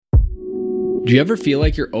Do you ever feel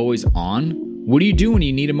like you're always on? What do you do when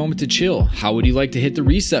you need a moment to chill? How would you like to hit the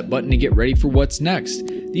reset button to get ready for what's next?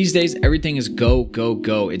 These days, everything is go, go,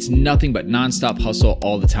 go. It's nothing but nonstop hustle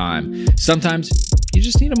all the time. Sometimes you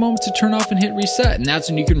just need a moment to turn off and hit reset, and that's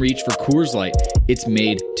when you can reach for Coors Light. It's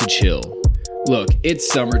made to chill. Look, it's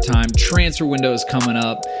summertime, transfer window is coming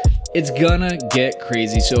up. It's gonna get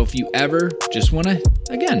crazy, so if you ever just wanna,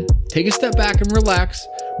 again, take a step back and relax,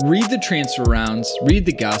 read the transfer rounds, read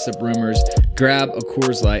the gossip rumors, grab a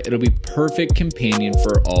Coors Light. It'll be perfect companion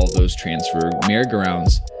for all those transfer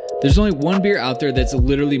merry-go-rounds. There's only one beer out there that's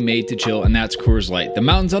literally made to chill, and that's Coors Light. The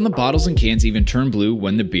mountains on the bottles and cans even turn blue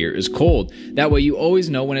when the beer is cold. That way you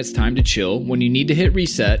always know when it's time to chill. When you need to hit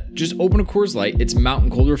reset, just open a Coors Light. It's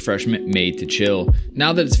mountain cold refreshment made to chill.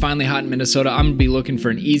 Now that it's finally hot in Minnesota, I'm going to be looking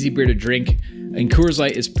for an easy beer to drink, and Coors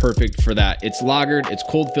Light is perfect for that. It's lagered, it's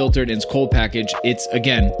cold filtered, and it's cold packaged. It's,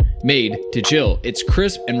 again, made to chill. It's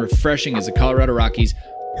crisp and refreshing as the Colorado Rockies.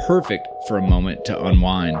 Perfect for a moment to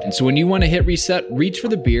unwind. And so when you want to hit reset, reach for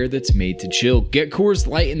the beer that's made to chill. Get Coors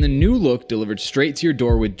Light in the new look delivered straight to your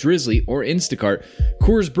door with Drizzly or Instacart.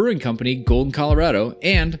 Coors Brewing Company, Golden, Colorado.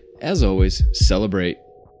 And, as always, celebrate.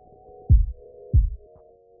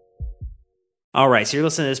 All right, so you're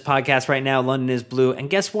listening to this podcast right now, London is Blue. And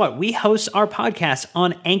guess what? We host our podcast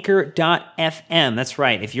on Anchor.fm. That's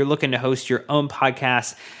right. If you're looking to host your own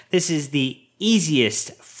podcast, this is the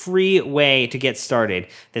easiest free way to get started.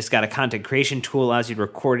 This got a content creation tool, allows you to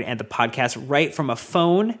record and the podcast right from a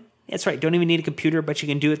phone. That's right, don't even need a computer, but you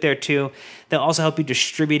can do it there too. They'll also help you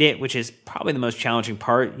distribute it, which is probably the most challenging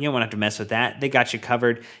part. You don't want to have to mess with that. They got you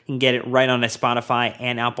covered. You can get it right on a Spotify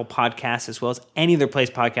and Apple Podcasts, as well as any other place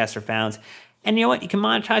podcasts are found. And you know what? You can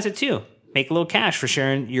monetize it too. Make a little cash for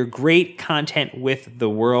sharing your great content with the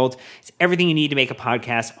world. It's everything you need to make a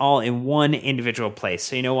podcast all in one individual place.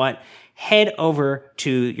 So you know what? Head over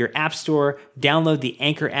to your app store, download the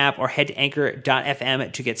Anchor app, or head to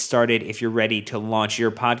anchor.fm to get started if you're ready to launch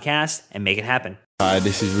your podcast and make it happen. Hi,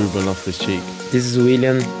 this is Ruben Loftus-Cheek. This is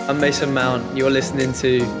William. I'm Mason Mount. You're listening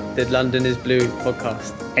to the London is Blue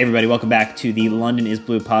podcast. Hey everybody, welcome back to the London is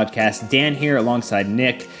Blue podcast. Dan here alongside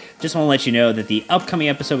Nick. Just want to let you know that the upcoming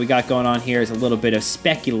episode we got going on here is a little bit of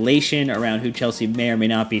speculation around who Chelsea may or may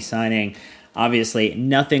not be signing. Obviously,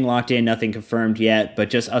 nothing locked in, nothing confirmed yet, but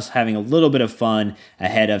just us having a little bit of fun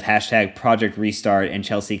ahead of hashtag Project Restart and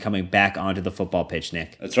Chelsea coming back onto the football pitch,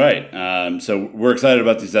 Nick. That's right. So we're excited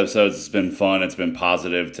about these episodes. It's been fun. It's been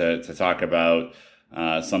positive to talk about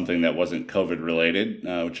something that wasn't COVID related,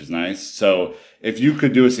 which is nice. So if you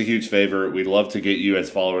could do us a huge favor, we'd love to get you as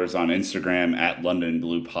followers on Instagram at London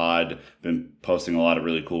Blue Pod. Been posting a lot of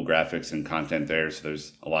really cool graphics and content there, so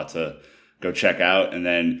there's a lot to go check out. And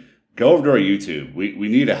then go over to our YouTube. We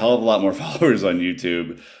need a hell of a lot more followers on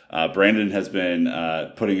YouTube. Brandon has been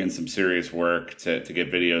putting in some serious work to get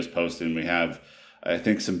videos posted. And we have, I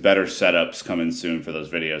think, some better setups coming soon for those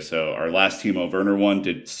videos. So our last Timo Werner one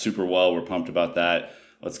did super well. We're pumped about that.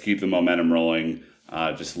 Let's keep the momentum rolling.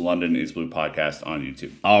 Just London is Blue podcast on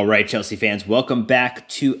YouTube. All right, Chelsea fans, welcome back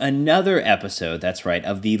to another episode, that's right,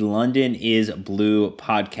 of the London is Blue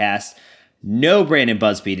podcast. No Brandon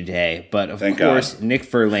Busby today, but of course, God. Nick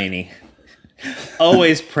Furlaney.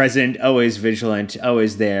 Always present, always vigilant,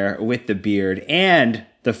 always there with the beard and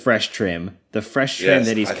the fresh trim. The fresh trim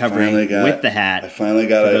that he's covering with the hat. I finally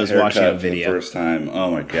got a haircut for the first time. Oh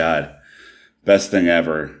my God. Best thing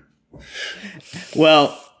ever.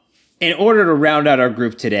 Well, in order to round out our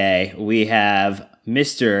group today, we have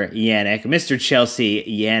Mr. Yannick, Mr. Chelsea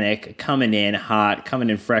Yannick, coming in hot,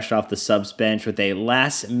 coming in fresh off the subs bench with a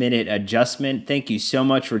last-minute adjustment. Thank you so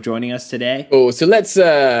much for joining us today. Oh, so let's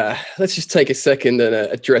just take a second and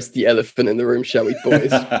address the elephant in the room, shall we,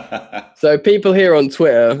 boys? So people here on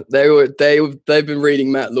Twitter, they've been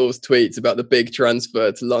reading Matt Law's tweets about the big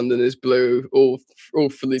transfer to London is Blue all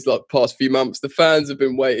for these past few months. The fans have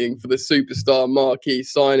been waiting for the superstar marquee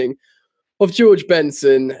signing of George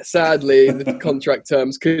Benson. Sadly, the contract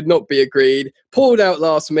terms could not be agreed. Pulled out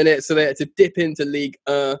last minute, so they had to dip into League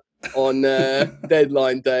on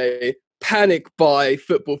deadline day. Panic buy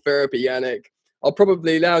football therapy, Yannick. I'll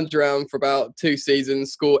probably lounge around for about 2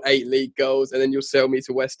 seasons, score 8 league goals, and then you'll sell me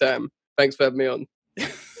to West Ham. Thanks for having me on.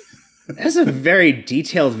 That's a very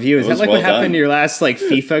detailed view. Is that like what happened in your last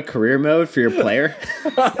FIFA career mode for your player?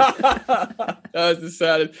 That was the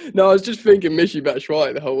saddest. No, I was just thinking Michy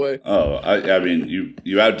Batshuayi the whole way. Oh, I mean,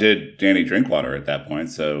 you outdid Danny Drinkwater at that point,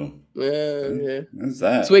 so yeah. What's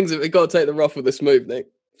that? Swings, we got to take the rough with the smooth, Nick.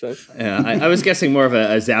 So. Yeah, I was guessing more of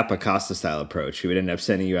a Zappa Costa style approach. We would end up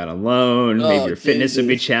sending you out on loan. Maybe your fitness would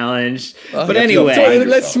be challenged. But anyway,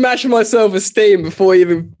 let's smash my self-esteem before you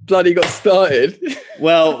even bloody got started.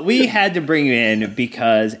 Well, we had to bring you in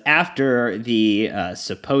because after the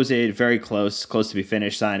supposed very close to be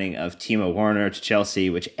finished signing of Timo Werner to Chelsea,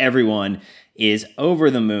 which everyone is over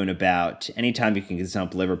the moon about. Anytime you can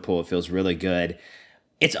gazump Liverpool, it feels really good.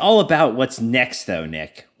 It's all about what's next, though,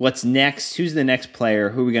 Nick. What's next? Who's the next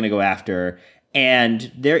player? Who are we going to go after?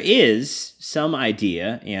 And there is some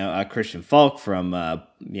idea, Christian Falk from,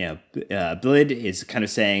 Blid is kind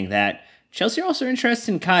of saying that Chelsea are also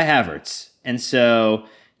interested in Kai Havertz. And so,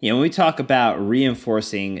 when we talk about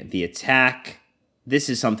reinforcing the attack, this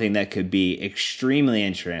is something that could be extremely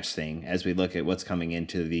interesting as we look at what's coming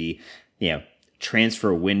into the,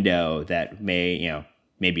 transfer window that may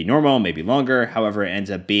be normal, maybe longer, however it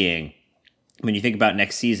ends up being. When you think about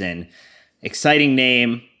next season, exciting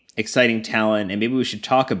name, exciting talent, and maybe we should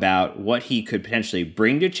talk about what he could potentially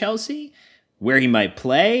bring to Chelsea, where he might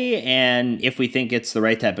play, and if we think it's the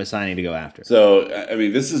right type of signing to go after. So,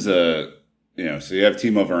 this is so you have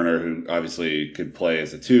Timo Werner, who obviously could play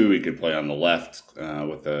as a 2. He could play on the left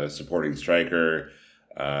with a supporting striker.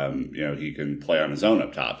 He can play on his own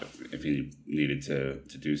up top if he needed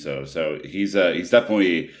to do so. So he's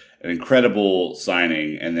definitely an incredible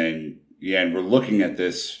signing. And then, and we're looking at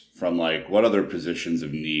this from like, what other positions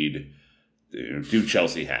of need do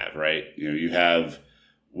Chelsea have, right? You have,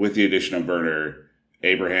 with the addition of Werner,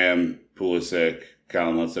 Abraham, Pulisic,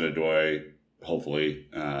 Callum Hudson-Odoi, hopefully,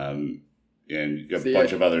 and you have a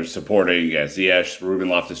bunch of others supporting, Ziyech, Ruben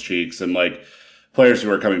Loftus-Cheek, and like players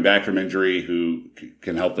who are coming back from injury who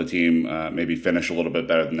can help the team maybe finish a little bit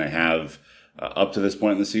better than they have up to this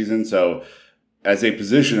point in the season. So as a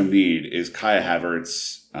position of need, is Kai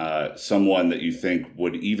Havertz someone that you think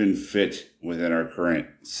would even fit within our current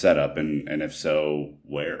setup? And if so,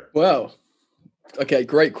 where? Well, okay,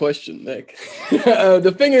 great question, Nick.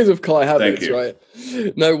 The thing is with Kai Havertz,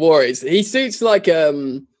 right? No worries. He suits like...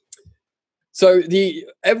 So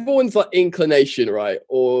everyone's like inclination, right?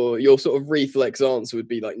 Or your sort of reflex answer would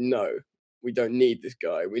be like, no, we don't need this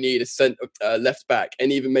guy. We need a left back.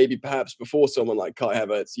 And even maybe perhaps before someone like Kai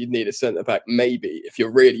Havertz, you'd need a centre back, maybe, if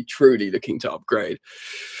you're really truly looking to upgrade.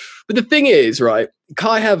 But the thing is, right,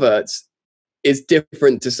 Kai Havertz is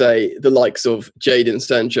different to, say, the likes of Jadon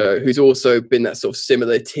Sancho, who's also been that sort of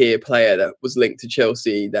similar tier player that was linked to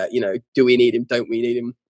Chelsea that, do we need him? Don't we need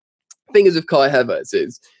him? The thing is with Kai Havertz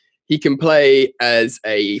is, he can play as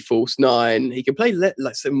a false 9. He can play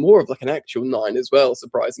more of like an actual 9 as well,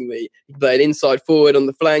 surprisingly. He can play an inside forward on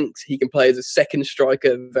the flanks. He can play as a second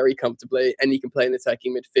striker very comfortably, and he can play in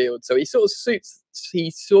attacking midfield. So he sort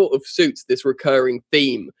of suits this recurring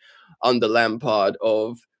theme under Lampard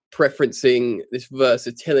of preferencing this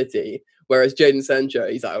versatility. Whereas Jadon Sancho,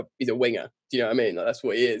 he's a winger. Do you know what I mean? Like, that's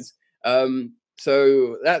what he is.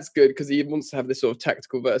 So that's good because he wants to have this sort of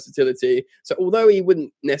tactical versatility. So although he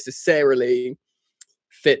wouldn't necessarily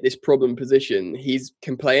fit this problem position, he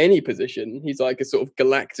can play any position. He's like a sort of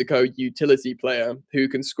Galactico utility player who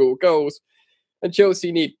can score goals. And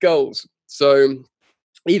Chelsea need goals. So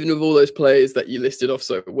even with all those players that you listed off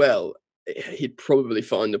so well, he'd probably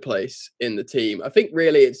find a place in the team. I think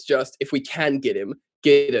really it's just if we can get him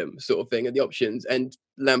sort of thing are the options. And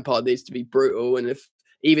Lampard needs to be brutal. And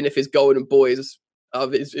even if his golden boys,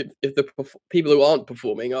 if the people who aren't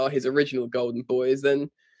performing are his original golden boys,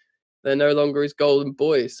 then they're no longer his golden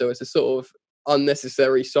boys. So it's a sort of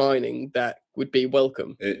unnecessary signing that would be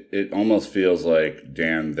welcome. It almost feels like,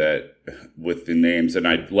 Dan, that with the names, and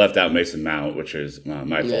I left out Mason Mount, which is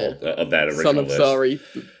my fault of that original list.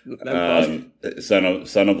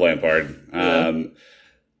 Son of Lampard.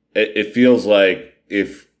 It feels like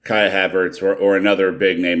if Kai Havertz or another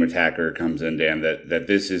big name attacker comes in, Dan, that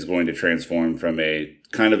this is going to transform from a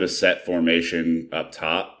kind of a set formation up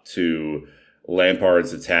top to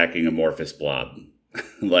Lampard's attacking amorphous blob.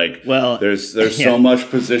 There's so much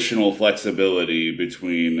positional flexibility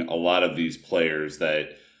between a lot of these players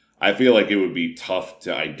that I feel like it would be tough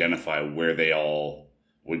to identify where they all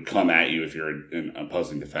would come at you if you're in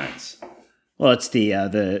opposing defense. Well, it's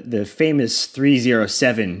the famous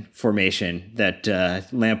 3-0-7 formation that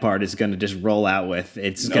Lampard is going to just roll out with.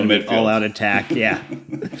 It's going to be all out attack. Yeah.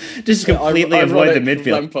 Just completely avoid the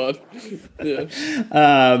midfield. Lampard.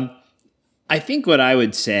 Yeah. I think what I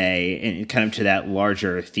would say, and kind of to that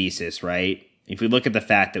larger thesis, right? If we look at the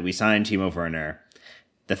fact that we signed Timo Werner,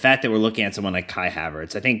 the fact that we're looking at someone like Kai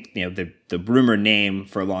Havertz, I think, the rumored name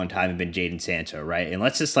for a long time had been Jadon Sancho, right? And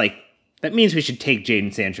let's just that means we should take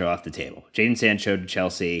Jadon Sancho off the table. Jadon Sancho to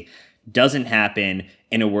Chelsea doesn't happen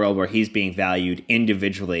in a world where he's being valued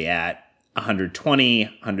individually at 120,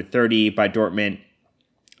 130 by Dortmund.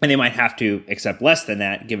 And they might have to accept less than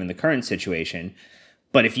that given the current situation.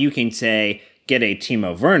 But if you can say, get a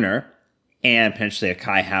Timo Werner and potentially a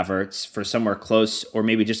Kai Havertz for somewhere close or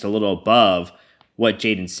maybe just a little above what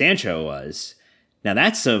Jadon Sancho was, now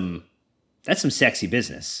that's some sexy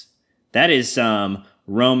business. That is some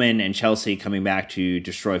Roman and Chelsea coming back to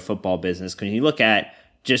destroy football business. When you look at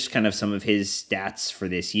just kind of some of his stats for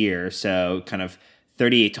this year, so kind of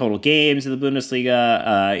 38 total games in the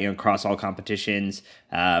Bundesliga, across all competitions,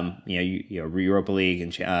 Europa League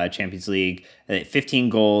and Champions League, 15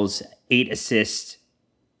 goals, 8 assists.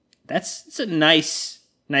 That's a nice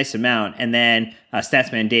amount. And then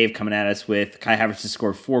Statsman Dave coming at us with Kai Havertz has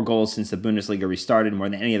scored 4 goals since the Bundesliga restarted, more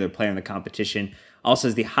than any other player in the competition. Also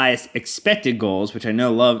has the highest expected goals, which I know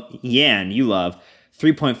you love,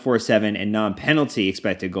 3.47, and non-penalty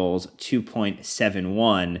expected goals,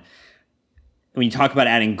 2.71. When you talk about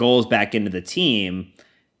adding goals back into the team,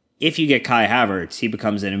 if you get Kai Havertz, he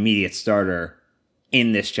becomes an immediate starter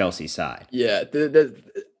in this Chelsea side. Yeah,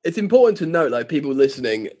 it's important to note, like people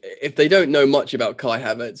listening, if they don't know much about Kai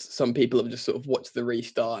Havertz, some people have just sort of watched the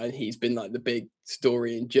restart and he's been like the big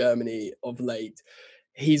story in Germany of late.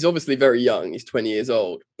 He's obviously very young, he's 20 years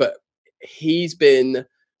old, but he's been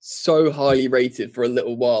so highly rated for a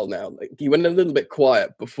little while now. Like he went a little bit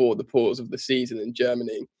quiet before the pause of the season in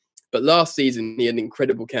Germany. But last season, he had an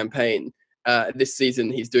incredible campaign. This season,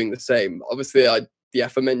 he's doing the same. Obviously, the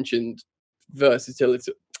aforementioned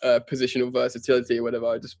versatility, positional versatility, or whatever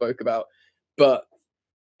I just spoke about. But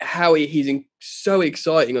how he's so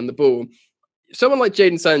exciting on the ball. Someone like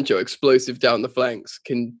Jadon Sancho, explosive down the flanks,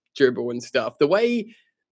 can dribble and stuff. The way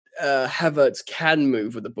Havertz can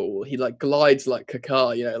move with the ball, he like glides like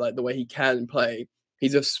Kaká, like the way he can play.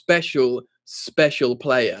 He's a special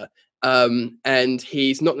player. And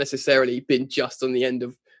he's not necessarily been just on the end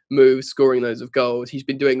of moves, scoring loads of goals. He's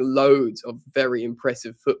been doing loads of very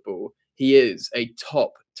impressive football. He is a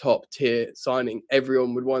top tier signing.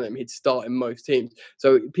 Everyone would want him. He'd start in most teams.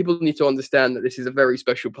 So people need to understand that this is a very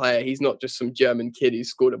special player. He's not just some German kid who's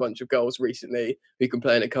scored a bunch of goals recently who can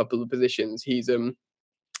play in a couple of positions. He's an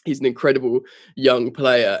incredible young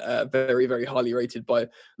player, very, very highly rated by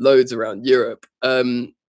loads around Europe.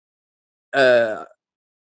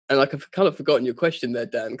 And I've kind of forgotten your question there,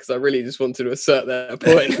 Dan, because I really just wanted to assert that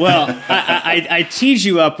point. Well, I tease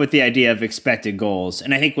you up with the idea of expected goals.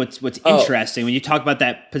 And I think what's interesting when you talk about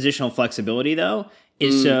that positional flexibility, though,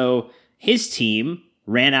 is so his team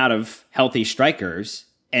ran out of healthy strikers.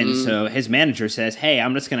 And so his manager says, hey,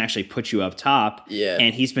 I'm just going to actually put you up top. Yeah.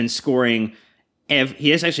 And he's been scoring. He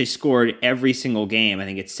has actually scored every single game. I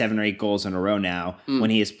think it's 7 or 8 goals in a row now when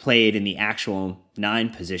he has played in the actual 9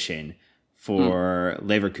 position for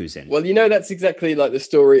Leverkusen. Well, that's exactly like the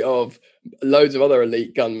story of loads of other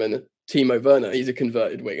elite gunmen. Timo Werner, he's a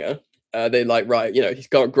converted winger. They he's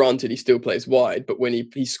granted he still plays wide, but when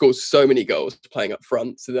he scores so many goals playing up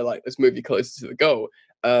front, so they're like, let's move you closer to the goal.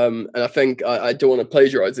 And I think I don't want to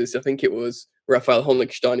plagiarize this. I think it was Raphael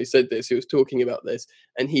Honigstein who said this. He was talking about this,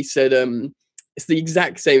 and he said it's the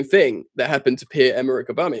exact same thing that happened to Pierre-Emerick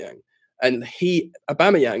Aubameyang. And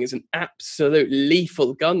Aubameyang is an absolute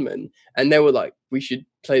lethal gunman. And they were like, we should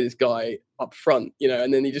play this guy up front,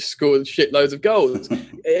 and then he just scored shitloads of goals.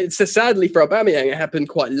 It's sadly for Aubameyang, it happened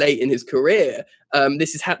quite late in his career.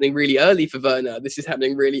 This is happening really early for Werner. This is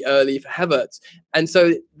happening really early for Havertz. And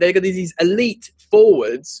so they've got these elite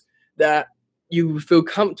forwards that you feel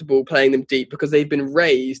comfortable playing them deep because they've been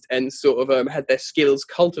raised and sort of had their skills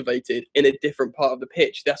cultivated in a different part of the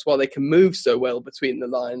pitch. That's why they can move so well between the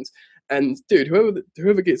lines. And dude,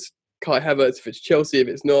 whoever gets Kai Havertz, if it's Chelsea, if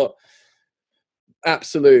it's not,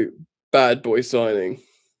 absolute bad boy signing.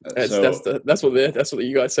 That's what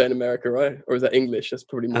you guys say in America, right? Or is that English? That's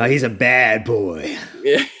probably more. He's a bad boy.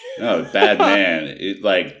 Yeah. No, bad man.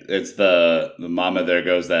 It's the mama there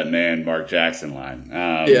goes that man Mark Jackson line.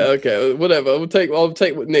 Yeah. Okay. Whatever. I'll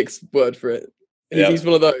take Nick's word for it. He's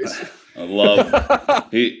one of those. I love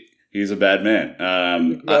He's a bad man.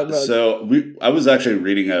 I was actually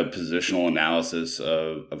reading a positional analysis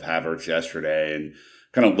of Havertz yesterday and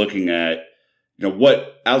kind of looking at,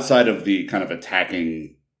 what outside of the kind of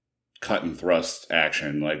attacking cut and thrust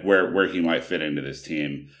action, like where he might fit into this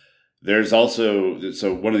team. There's also,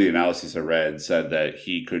 so one of the analyses I read said that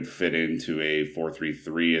he could fit into a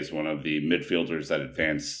 4-3-3 as one of the midfielders that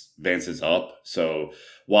advances up. So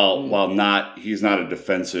while he's not a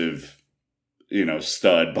defensive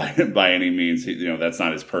stud by any means. That's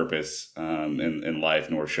not his purpose in life,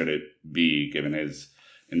 nor should it be, given his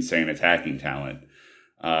insane attacking talent.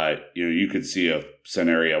 You could see a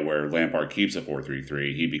scenario where Lampard keeps a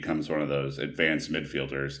 4-3-3. He becomes one of those advanced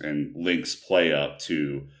midfielders and links play up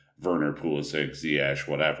to Werner, Pulisic, Ziyech,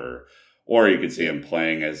 whatever. Or you could see him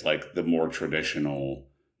playing as like the more traditional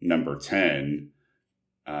number 10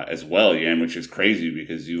 as well, Jan, which is crazy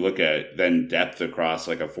because you look at then depth across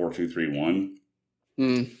like a 4-2-3-1.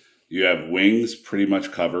 You have wings pretty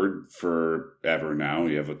much covered forever now.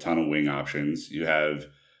 You have a ton of wing options. You have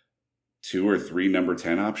 2 or 3 number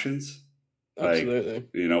 10 options. Absolutely.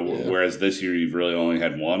 Whereas this year you've really only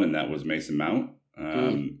had one, and that was Mason Mount.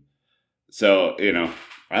 So,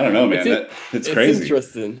 I don't know, man. It's crazy. It's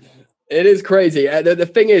interesting. It is crazy. The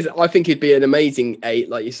thing is, I think he'd be an amazing 8,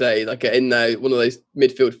 like you say, like in one of those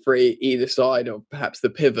midfield 3 either side, or perhaps the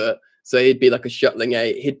pivot. So he'd be like a shuttling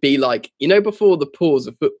 8. He'd be like, before the pause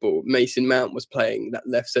of football, Mason Mount was playing that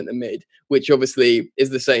left centre mid, which obviously is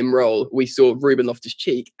the same role. We saw Ruben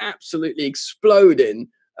Loftus-Cheek absolutely exploding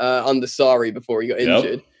under Sarri before he got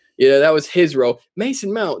injured. That was his role.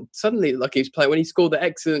 Mason Mount, suddenly, like he was playing when he scored the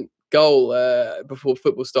excellent goal before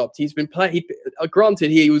football stopped. He's been playing. Granted,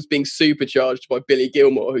 he was being supercharged by Billy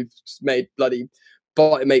Gilmore, who made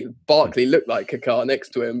make Barkley look like Kaká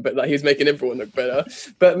next to him, but like he was making everyone look better.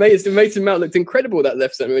 But Mason Mount looked incredible that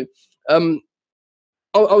left centre. I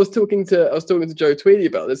was talking to Joe Tweedy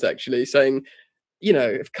about this actually, saying,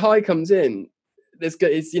 if Kai comes in, there's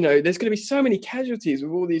going to be so many casualties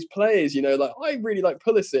with all these players. Like I really like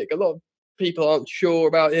Pulisic. A lot of people aren't sure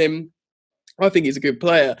about him. I think he's a good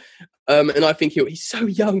player. And I think he's so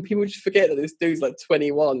young. People just forget that this dude's like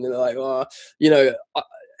 21. And they're like,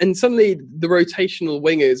 and suddenly the rotational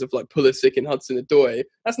wingers of like Pulisic and Hudson-Odoi,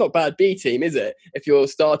 that's not bad B team, is it? If your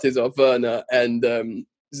starters are Werner and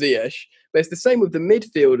Ziyech. But it's the same with the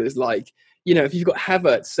midfielders. Like, if you've got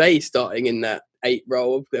Havertz, say, starting in that 8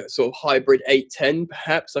 role, sort of hybrid 8-10,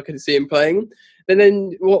 perhaps I could see him playing. And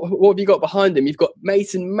then what have you got behind him? You've got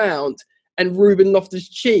Mason Mount and Ruben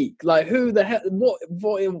Loftus-Cheek. Like, who the hell?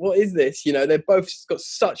 What is this? They've both got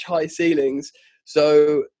such high ceilings.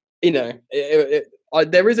 So,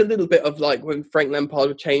 there is a little bit of like when Frank Lampard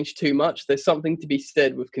would change too much. There's something to be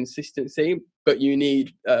said with consistency, but you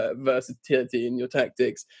need versatility in your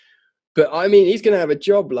tactics. But I mean, he's going to have a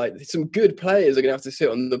job. Like some good players are going to have to sit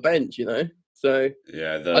on the bench, So I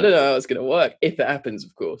don't know how it's going to work if it happens,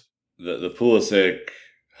 of course. The Pulisic,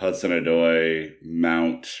 Hudson-Odoi,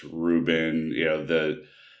 Mount, Ruben, the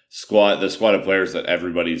squad of players that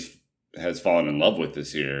everybody's has fallen in love with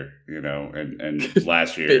this year, and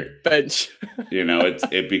last year. Bench.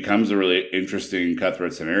 It becomes a really interesting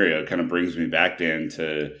cutthroat scenario. It kind of brings me back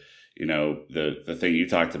into, the thing you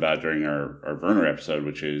talked about during our Werner episode,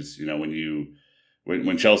 which is,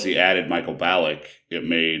 when Chelsea added Michael Ballack, it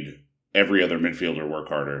made every other midfielder work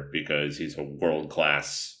harder because he's a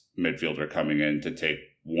world-class midfielder coming in to take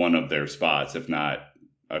one of their spots, if not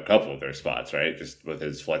a couple of their spots, right? Just with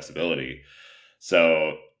his flexibility.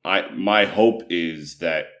 So my hope is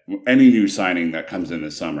that any new signing that comes in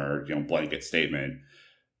this summer, blanket statement,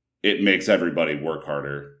 it makes everybody work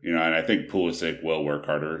harder, and I think Pulisic will work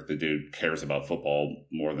harder. The dude cares about football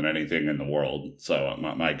more than anything in the world. So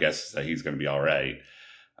my guess is that he's going to be all right.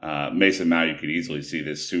 Mason Mount, you could easily see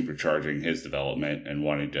this supercharging his development and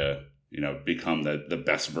wanting to, become the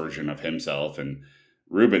best version of himself. And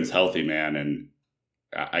Ruben's healthy, man. And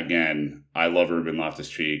again, I love Ruben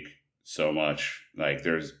Loftus-Cheek so much. Like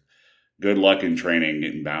there's good luck in training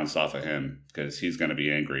getting bounced off of him because he's going to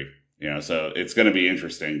be angry, so it's going to be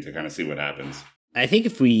interesting to kind of see what happens. I think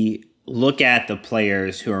if we look at the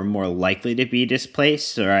players who are more likely to be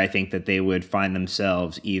displaced, or I think that they would find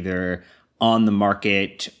themselves either on the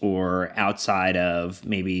market or outside of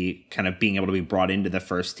maybe kind of being able to be brought into the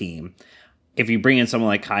first team. If you bring in someone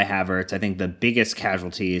like Kai Havertz, I think the biggest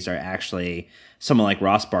casualties are actually someone like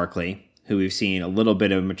Ross Barkley, who we've seen a little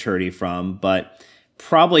bit of maturity from, but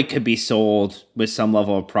probably could be sold with some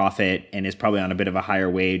level of profit and is probably on a bit of a higher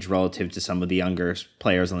wage relative to some of the younger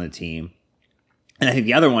players on the team. And I think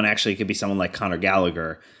the other one actually could be someone like Conor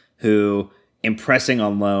Gallagher, who impressing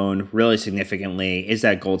on loan really significantly, is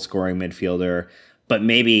that goal-scoring midfielder, but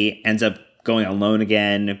maybe ends up going on loan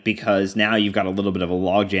again because now you've got a little bit of a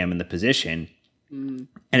logjam in the position. And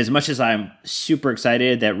as much as I'm super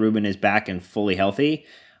excited that Ruben is back and fully healthy,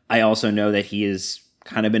 I also know that he has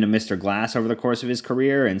kind of been a Mr. Glass over the course of his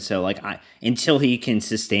career. And so until he can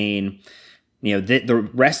sustain, the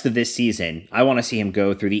rest of this season, I want to see him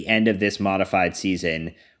go through the end of this modified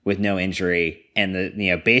season with no injury and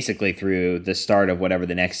basically through the start of whatever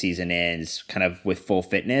the next season is kind of with full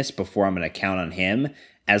fitness before I'm going to count on him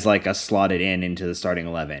as like a slotted into the starting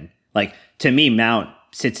 11. Like to me, Mount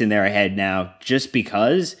sits in there ahead now just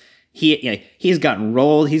because he's gotten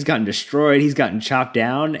rolled, he's gotten destroyed, he's gotten chopped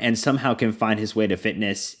down, and somehow can find his way to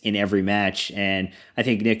fitness in every match. And I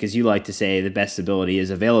think, Nick, as you like to say, the best ability is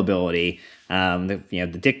availability. The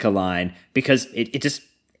Ditka line, because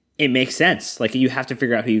it makes sense. Like, you have to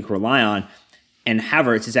figure out who you can rely on, and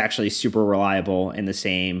Havertz is actually super reliable in the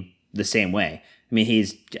same way. I mean,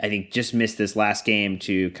 he's, I think, just missed this last game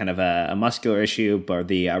to kind of a muscular issue, or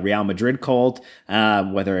the Real Madrid cold,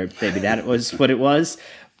 whether maybe that was what it was.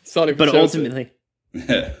 But ultimately,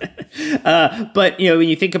 but when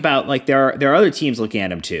you think about, like, there are other teams looking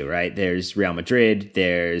at him too, right? There's Real Madrid,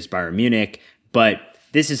 there's Bayern Munich, but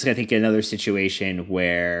this is, I think, another situation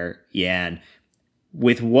where,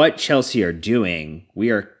 with what Chelsea are doing, we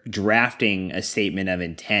are drafting a statement of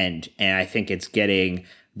intent, and I think it's getting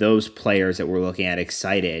those players that we're looking at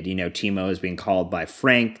excited. Timo is being called by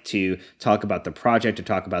Frank to talk about the project, to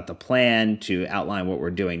talk about the plan, to outline what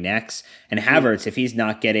we're doing next. And Havertz, if he's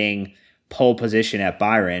not getting pole position at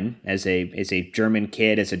Bayern as a German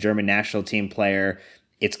kid, as a German national team player,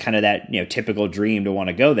 it's kind of that typical dream to want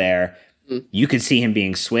to go there. You could see him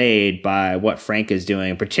being swayed by what Frank is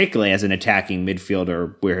doing, particularly as an attacking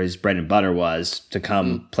midfielder, where his bread and butter was to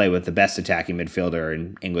come play with the best attacking midfielder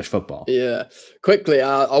in English football. Yeah. Quickly,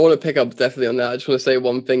 I want to pick up definitely on that. I just want to say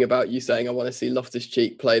one thing about you saying I want to see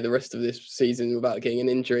Loftus-Cheek play the rest of this season without getting an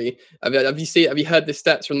injury. Have you heard the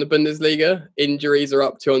stats from the Bundesliga? Injuries are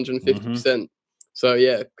up 250%. So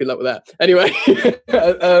yeah, good luck with that. Anyway,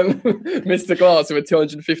 Mr. Glass with a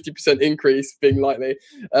 250% increase being likely.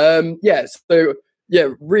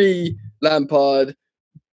 Lampard,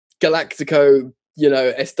 Galactico,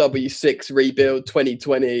 SW6 rebuild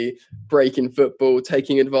 2020, breaking football,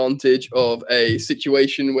 taking advantage of a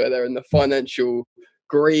situation where they're in the financial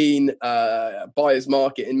green, buyer's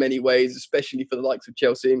market in many ways, especially for the likes of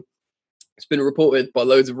Chelsea. It's been reported by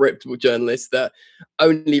loads of reputable journalists that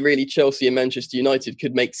only really Chelsea and Manchester United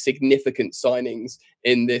could make significant signings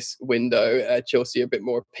in this window. Chelsea are a bit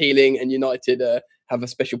more appealing, and United have a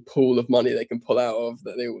special pool of money they can pull out of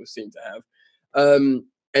that they all seem to have.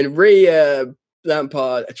 And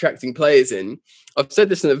Lampard attracting players in. I've said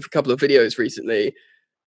this in a couple of videos recently.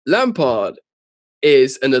 Lampard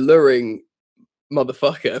is an alluring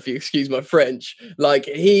motherfucker, if you excuse my French. Like,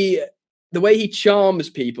 the way he charms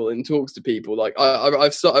people and talks to people, like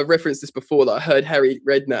I've referenced this before, that I heard Harry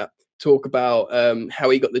Redknapp talk about how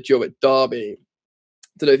he got the job at Derby.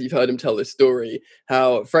 I don't know if you've heard him tell this story,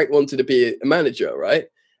 how Frank wanted to be a manager, right?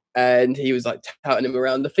 And he was like touting him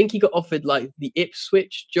around. I think he got offered like the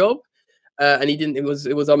Ipswich job, and he didn't. It was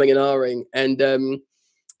umming and ahhing.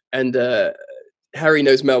 And Harry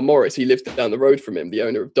knows Mel Morris. He lived down the road from him, the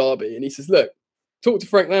owner of Derby, and he says, "Look, talk to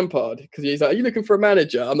Frank Lampard," because he's like, "Are you looking for a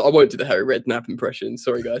manager?" I won't do the Harry Redknapp impression.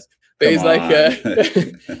 Sorry, guys. But he's like,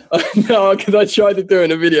 no, because I tried to do it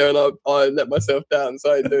in a video and I let myself down,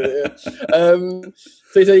 so I ain't doing it here.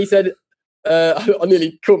 So he said, I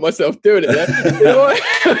nearly caught myself doing it there.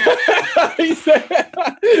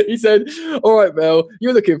 He said, "All right, Mel,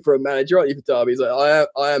 you're looking for a manager, aren't you, for Derby?" He's like,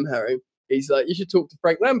 I am, Harry. He's like, "You should talk to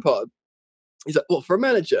Frank Lampard." He's like, "What, for a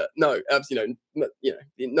manager?" No, absolutely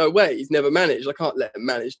no way. He's never managed. I can't let him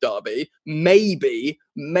manage Derby. Maybe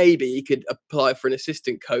he could apply for an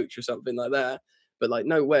assistant coach or something like that. But like,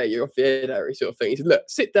 no way, you're off the head, Harry, sort of thing. He said, "Look,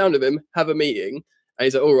 sit down with him, have a meeting." And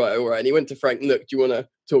he's like, all right. And he went to Frank, "Look, do you want to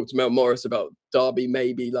talk to Mel Morris about Derby?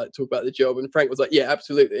 Maybe like talk about the job." And Frank was like, "Yeah,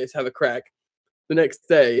 absolutely. Let's have a crack." The next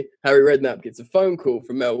day, Harry Redknapp gets a phone call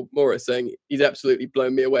from Mel Morris saying, "He's absolutely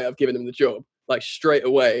blown me away. I've given him the job." Like, straight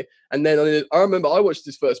away. And then I remember I watched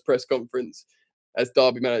his first press conference as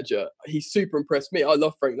Derby manager. He super impressed me. I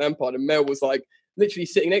love Frank Lampard. And Mel was like literally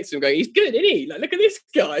sitting next to him going, "He's good, isn't he? Like, look at this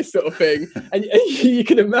guy," sort of thing. and you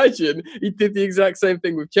can imagine he did the exact same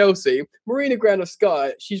thing with Chelsea. Marina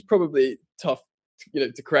Granovskaya, she's probably tough,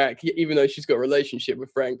 to crack, even though she's got a relationship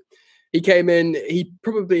with Frank. He came in, he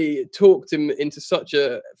probably talked him into such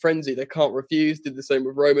a frenzy they can't refuse, did the same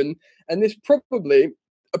with Roman. And this probably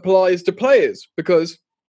applies to players because,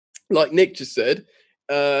 like Nick just said,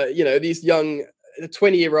 these young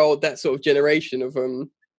 20-year-old, that sort of generation of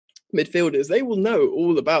midfielders, they will know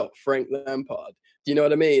all about Frank Lampard. Do you know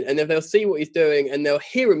what I mean? And if they'll see what he's doing and they'll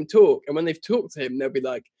hear him talk, and when they've talked to him, they'll be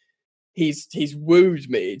like, he's wooed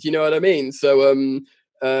me. Do you know what I mean? So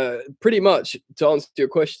pretty much to answer your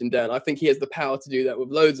question, Dan, I think he has the power to do that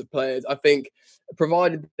with loads of players. I think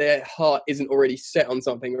provided their heart isn't already set on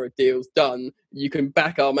something or a deal's done, you can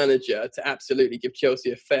back our manager to absolutely give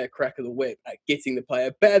Chelsea a fair crack of the whip at getting the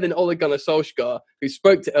player. Better than Ole Gunnar Solskjaer, who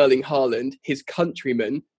spoke to Erling Haaland, his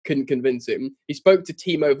countryman, couldn't convince him. He spoke to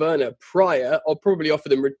Timo Werner prior, or probably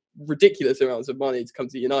offered him ridiculous amounts of money to come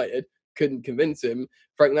to United. couldn't convince him.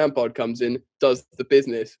 Frank Lampard comes in, does the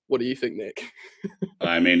business. What do you think, Nick?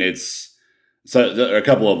 I mean, there are a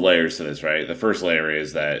couple of layers to this, right? The first layer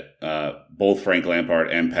is that both Frank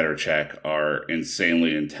Lampard and Petr Cech are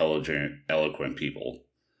insanely intelligent, eloquent people.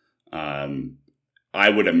 I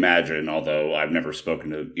would imagine, although I've never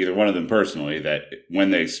spoken to either one of them personally, that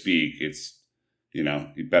when they speak, it's, you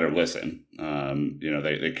better listen.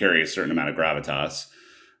 They carry a certain amount of gravitas.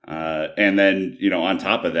 And then, on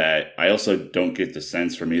top of that, I also don't get the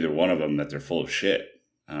sense from either one of them that they're full of shit.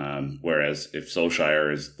 Whereas if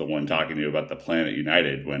Solskjaer is the one talking to you about the plan at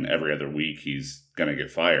United when every other week he's going to get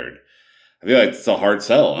fired, I feel like it's a hard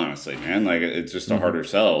sell, honestly, man. Like, it's just a harder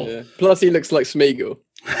sell. Yeah. Plus, he looks like Smeagol.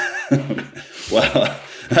 Well,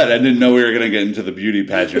 I didn't know we were going to get into the beauty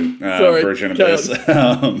pageant version of this.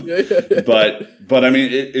 But I mean,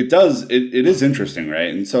 it is interesting,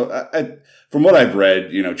 right? And so from what I've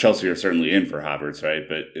read, Chelsea are certainly in for Havertz, right?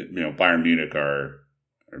 But, Bayern Munich are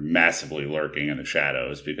massively lurking in the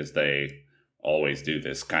shadows because they always do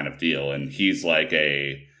this kind of deal. And he's like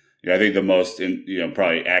I think the most,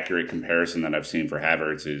 probably accurate comparison that I've seen for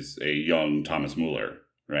Havertz is a young Thomas Muller,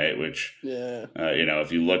 right? Which,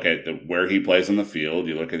 if you look at where he plays on the field,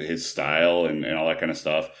 you look at his style and all that kind of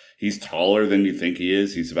stuff, he's taller than you think he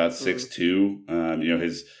is. He's about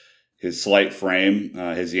 6'2". His slight frame,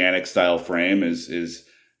 his Yannick style frame is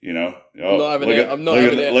look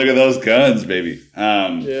at those guns, baby.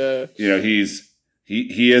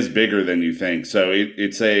 He is bigger than you think. So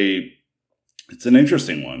it's an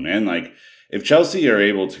interesting one, man. Like, if Chelsea are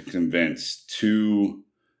able to convince two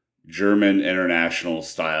German international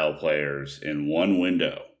style players in one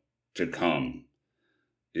window to come,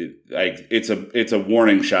 it's a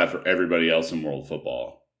warning shot for everybody else in world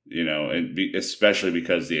football. Especially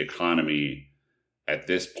because the economy at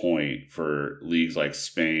this point for leagues like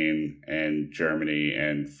Spain and Germany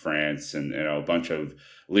and France and a bunch of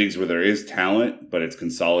leagues where there is talent, but it's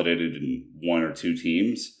consolidated in one or two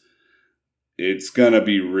teams, it's going to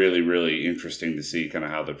be really, really interesting to see kind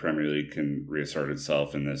of how the Premier League can reassert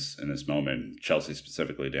itself in this moment, Chelsea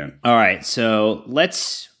specifically, Dan. All right, so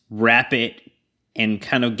let's wrap it and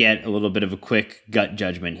kind of get a little bit of a quick gut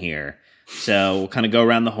judgment here. So we'll kind of go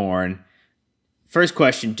around the horn. First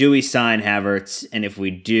question, do we sign Havertz? And if we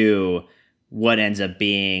do, what ends up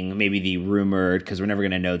being maybe the rumored, because we're never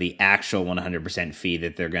going to know the actual 100% fee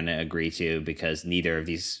that they're going to agree to because neither of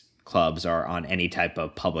these clubs are on any type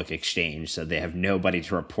of public exchange. So they have nobody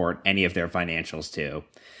to report any of their financials to.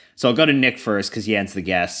 So I'll go to Nick first because Jan's the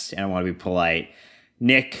guest and I want to be polite.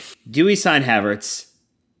 Nick, do we sign Havertz?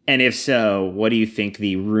 And if so, what do you think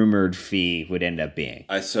the rumored fee would end up being?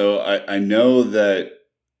 I know that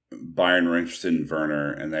Bayern were interested in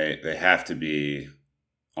Werner, and they have to be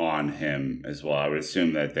on him as well. I would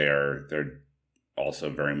assume that they're also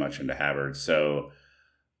very much into Havertz. So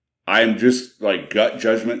I'm just like gut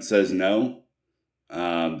judgment says no.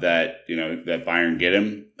 That Bayern get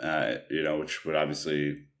him, which would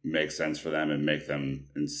obviously make sense for them and make them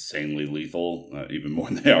insanely lethal, even more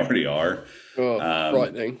than they already are.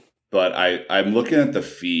 Frightening. But I'm looking at the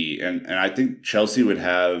fee, and I think Chelsea would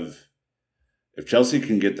have, if Chelsea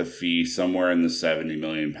can get the fee somewhere in the £70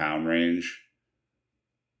 million range,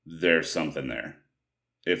 there's something there.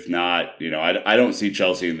 If not, I don't see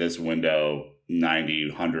Chelsea in this window 90,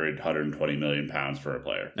 100, 120 million pounds for a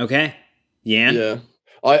player. Okay. Yeah.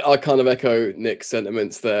 I kind of echo Nick's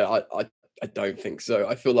sentiments there. I don't think so.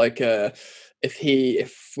 I feel like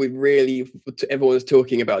if we really, everyone's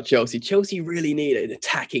talking about Chelsea really need an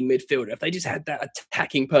attacking midfielder. If they just had that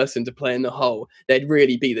attacking person to play in the hole, they'd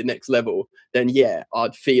really be the next level. Then yeah,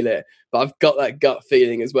 I'd feel it. But I've got that gut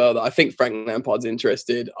feeling as well that I think Frank Lampard's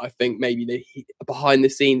interested. I think maybe behind the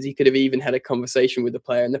scenes, he could have even had a conversation with the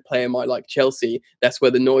player and the player might like Chelsea. That's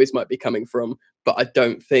where the noise might be coming from. But I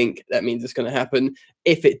don't think that means it's going to happen.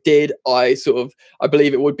 If it did, I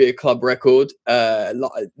believe it would be a club record.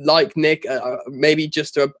 Like Nick, maybe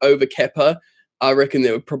just over Kepa, I reckon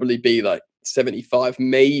there would probably be like 75,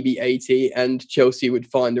 maybe 80, and Chelsea would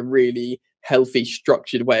find a really healthy,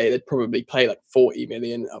 structured way. They'd probably pay like 40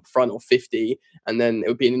 million up front or 50, and then it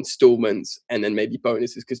would be in installments and then maybe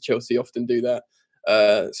bonuses because Chelsea often do that.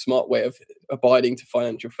 Smart way of abiding to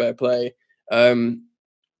financial fair play.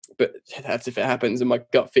 But that's if it happens, and my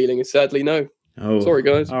gut feeling is sadly no. Oh, sorry,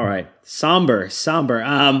 guys. All right, somber.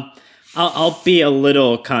 I'll be a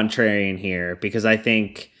little contrarian here because I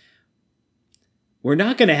think we're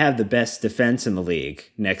not going to have the best defense in the league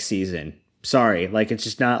next season. Sorry, it's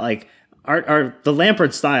just not like the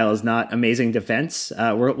Lampard style is not amazing defense.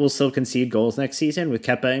 We'll still concede goals next season with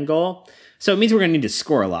Kepa in goal, so it means we're going to need to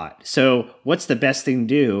score a lot. So what's the best thing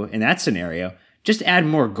to do in that scenario? just add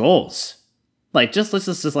more goals. Like, let's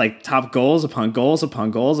just like top goals upon goals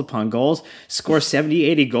upon goals upon goals, score 70,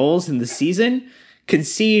 80 goals in the season,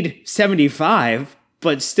 concede 75,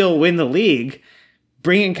 but still win the league.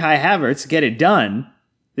 Bring in Kai Havertz, get it done.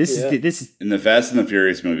 This is in the Fast and the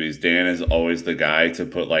Furious movies. Dan is always the guy to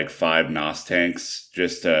put like 5 NOS tanks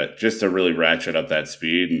just to really ratchet up that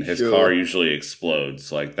speed, and his car usually explodes.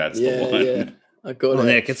 Like that's the one. Yeah. I got it.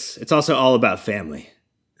 Nick, it's also all about family.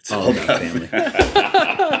 It's all about family.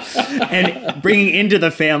 And bringing into the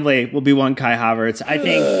family will be one Kai Havertz. I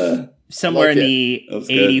think somewhere in the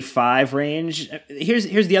 85 range. Here's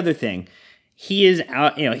the other thing. He is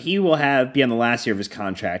out, he will be on the last year of his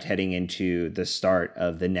contract heading into the start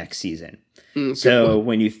of the next season. So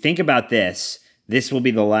when you think about this will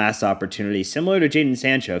be the last opportunity, similar to Jadon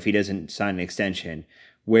Sancho if he doesn't sign an extension,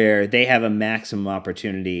 where they have a maximum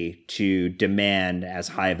opportunity to demand as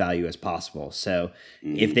high a value as possible. So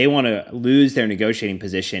if they want to lose their negotiating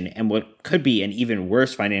position and what could be an even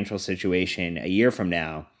worse financial situation a year from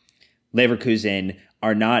now, Leverkusen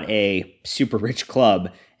are not a super rich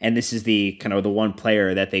club, and this is the kind of the one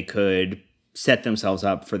player that they could set themselves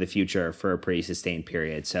up for the future for a pretty sustained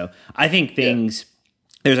period. So I think there's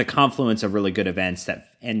a confluence of really good events that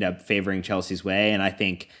end up favoring Chelsea's way, and I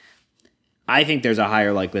think there's a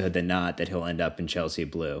higher likelihood than not that he'll end up in Chelsea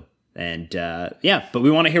blue. And but we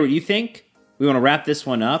want to hear what you think. We want to wrap this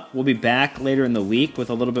one up. We'll be back later in the week with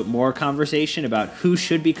a little bit more conversation about who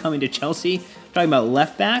should be coming to Chelsea, talking about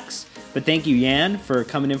left backs. But thank you, Jan, for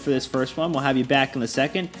coming in for this first one. We'll have you back in the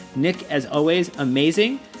second. Nick, as always,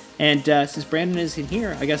 amazing. And since Brandon isn't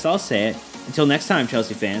here, I guess I'll say it. Until next time,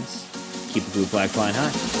 Chelsea fans, keep the blue flag flying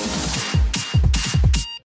high.